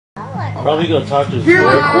Probably go talk to his You're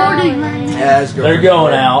boyfriend. recording, man. Yeah, They're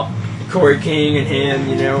going out. Corey King and him,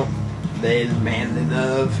 you know, they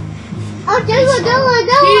love. Oh, do it.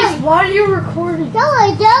 Jeez, why are you recording? Do it.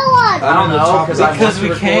 I don't know, because we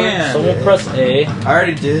can. Someone press A. I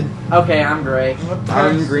already did. Okay, I'm Gray.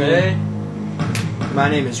 I'm green. My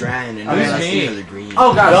name is Ryan, and Okay, I me. see another green.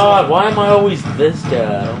 Oh God. God, why am I always this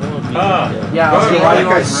guy? I don't want to be this guy. Yeah, Oh, okay, that why do you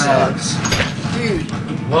guy want red? sucks. Dude,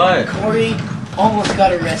 What? Corey almost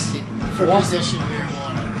got arrested for possession of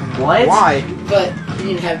marijuana. What? Why? But he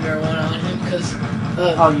didn't have marijuana on him because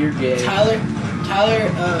Oh, you're gay. Tyler,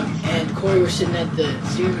 and Corey were sitting at the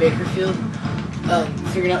student baker field,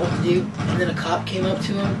 figuring out what to do, and then a cop came up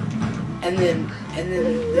to him, and then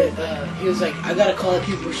he was like, "I gotta call the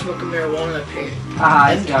people who are smoking marijuana up here." Ah,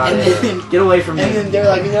 I got it. then, Get away from me. and then they're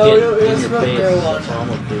like, "No, we don't in your smoke face. That's marijuana." all I'm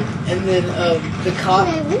gonna do. And then the cop,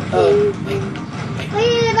 they had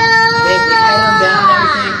him down and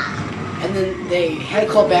everything, and then they had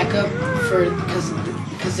to call backup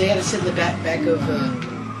because they had to sit in the back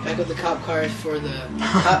of the cop cars for the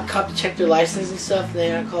cop to check their license and stuff. And they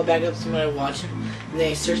had to call backup somebody to watch them, and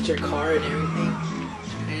they searched their car and everything.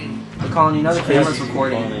 They're calling you know the It's camera's crazy.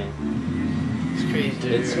 recording. Funny. It's crazy.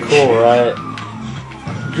 Dude. It's cool, right?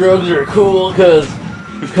 Drugs are cool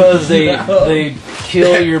because they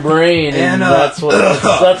kill your brain, and that's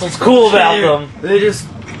what's cool about them. They just.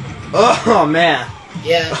 Oh man.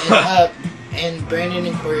 Yeah, and Brandon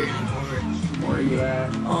and Corey are in court. Where are you at?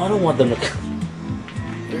 Oh, I don't want them to.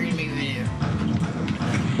 They're gonna make a video.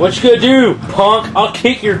 What you gonna do, punk? I'll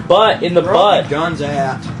kick your butt in the butt. Guns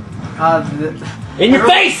at. In your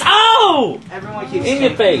face! Oh! Everyone keeps In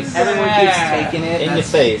your face. Everyone keeps taking it. In your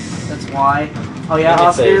face. That's why. Oh yeah, In your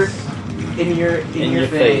Oscar. face. In your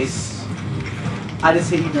face. I just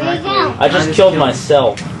hit you directly. I just killed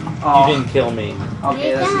myself. Oh, You didn't kill me.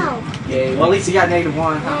 okay, that's gay. Well, at least you got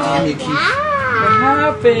 -1. Damn you, Keith. What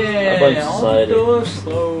happened? I'm excited. All the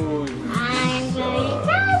slow.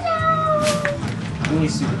 You need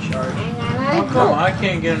supercharge. How come I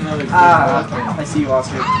can't get another good Ah, weapon? I see you,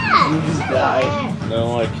 Oscar. You just died.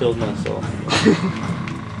 No, I killed myself.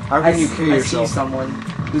 How can you kill I see yourself? someone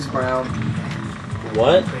who's brown.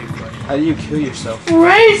 What? How do you kill yourself?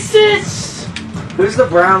 Racist! Who's the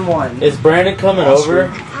brown one? Is Brandon coming over?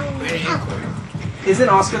 Brandon and Corey. Isn't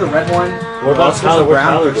Oscar the red one? What about Tyler? Where'd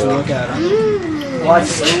Brown Tyler person go? look at him. Well, I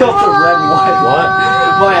just killed the red one. What?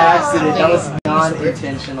 By accident. That was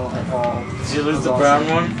non-intentional at all. Did you lose the brown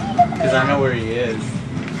one? Because I know where he is.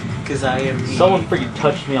 Because I am he. Someone freaking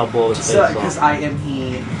touched me, I'll blow his face Because off. I am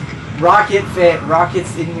he. Rocket fit.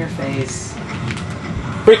 Rockets in your face.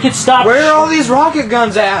 Freaking stop! Where are all these rocket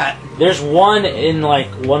guns at? There's one in like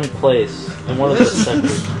one place in one of the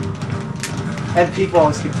sectors. And people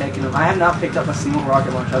always keep taking them. I have not picked up a single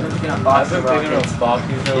rocket launcher. I've been picking up I've boxes been of picking rockets. up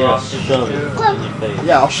boxes of Yeah, rockets shove it too. in your face.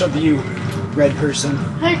 Yeah, I'll shove you, red person.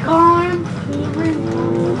 Hey, Colin.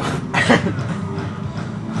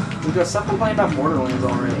 Dude, stop complaining about Borderlands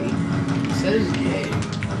already. You said it was gay.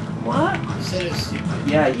 What? You said it was stupid.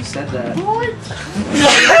 Yeah, you said that.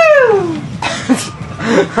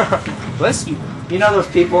 Bless you. You know those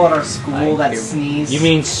people at our school that sneeze? You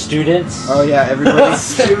mean students? Oh yeah, everybody.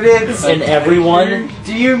 students? And everyone?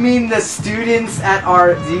 Do you mean the students at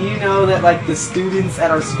our... Do you know that, like, the students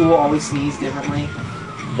at our school always sneeze differently?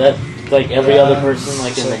 That like every other person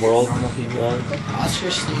like in the world does?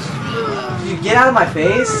 Oscar sneezes really loud. You get out of my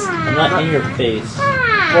face? I'm not in your face.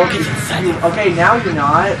 Well, okay, now you're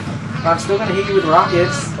not. I'm still gonna hit you with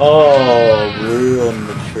rockets. Oh, real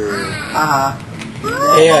mature.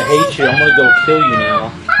 Hey, I hate you. I'm gonna go kill you now.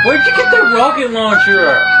 Where'd you get the rocket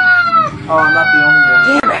launcher? Oh, I'm not the only one.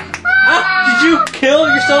 Damn it! Did you kill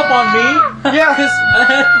yourself on me? Yeah. Because I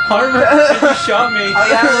had armor and you shot me. Oh,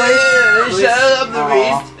 yeah, really? Shut up, the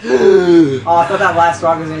beast. Oh, I thought that last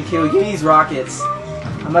rocket was gonna kill you. Give me these rockets.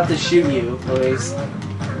 I'm about to shoot you, Luis.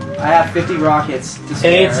 I have 50 rockets to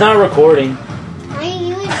spare. Hey, it's not recording.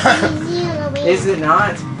 Is it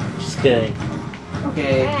not? Just kidding.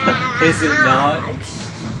 Okay. Is it not?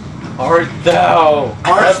 Art thou?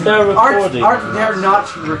 Art thou recording? Art, they're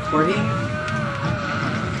not recording?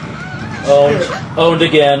 Owned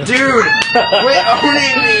again. Dude, quit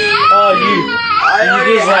owning me. Oh,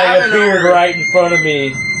 you just like appeared right in front of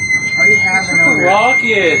me.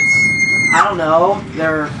 Rockets. I don't know.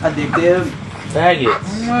 They're addictive.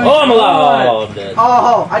 Faggots. Oh, I'm alive. Oh, I'm dead.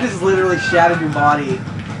 Oh, I just literally shattered your body.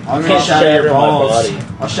 I'm You gonna can't shatter your my balls. body.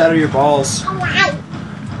 I'll shatter your balls.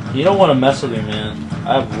 You don't want to mess with me, man.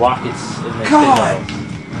 I have rockets in this God.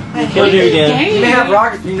 thing. Killed you again. You may have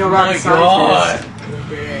rockets, but you know Oh my rocket god. scientists.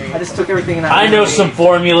 I just took everything and I know some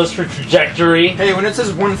formulas for trajectory. Hey, when it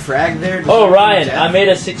says one frag there. does Oh, that mean Ryan, death? I made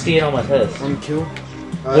a 68 on my test. One kill.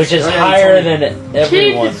 Which is yeah, higher it's only- than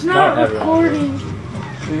everyone. It's not everyone. recording.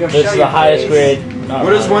 This is the highest grade. Not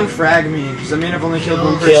What does higher. one frag mean? Does that mean I've only killed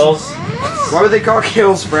one person? Kills? Why would they call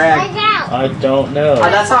kills frag? I don't know.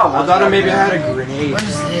 That's how I thought maybe I had a grenade. What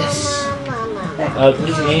is this? A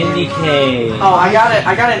candy cane. Oh, I got it.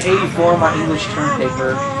 I got an 84 on my English term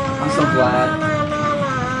paper. I'm so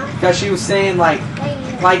glad. Because she was saying like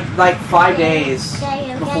 5 days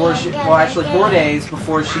before she, well actually 4 days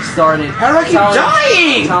before she started. How do I keep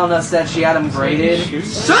dying? Telling us that she had them graded.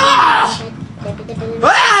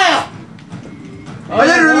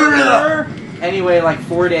 Anyway, like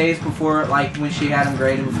 4 days before, like when she had them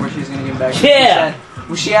graded, before she was gonna give them back. Yeah.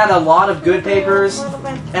 She had a lot of good papers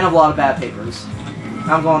and a lot of bad papers.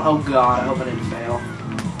 I'm going, oh god, I hope I didn't fail.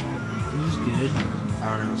 This is good.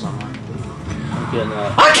 I don't know, it's online. I'm getting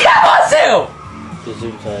that. I can't The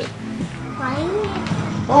zoom tight.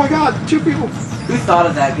 Oh my god, 2 people. Who thought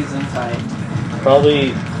of that Gesundheit?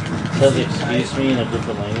 Probably says excuse me in a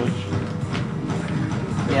different language.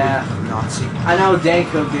 Yeah. Nazi. I know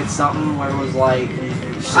Danko did something where it was like,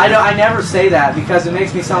 I never say that because it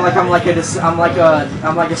makes me sound like I'm like a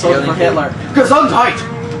soldier for Hitler. Gesundheit.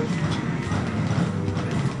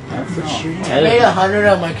 I made 100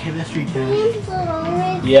 on my chemistry test.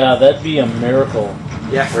 Yeah, that'd be a miracle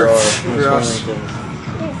Yeah, for for our us.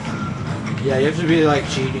 Yeah, you have to be like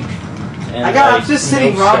cheating. I'm just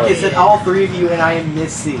sitting rockets at all 3 of you and I am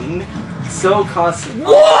missing. So constant.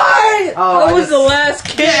 What? Oh, I was the last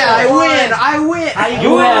kill. Yeah, I win!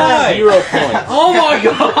 You have 0 points. Oh my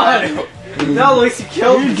god! No, Luis, you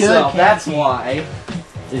killed You're good, yourself. That's Cassie. why.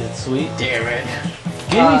 Is it sweet? Damn it.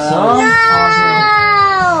 Give me some.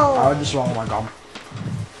 I just swallow my gum.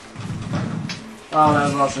 Oh, that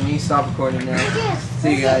was awesome. You stop recording now.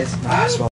 See you guys.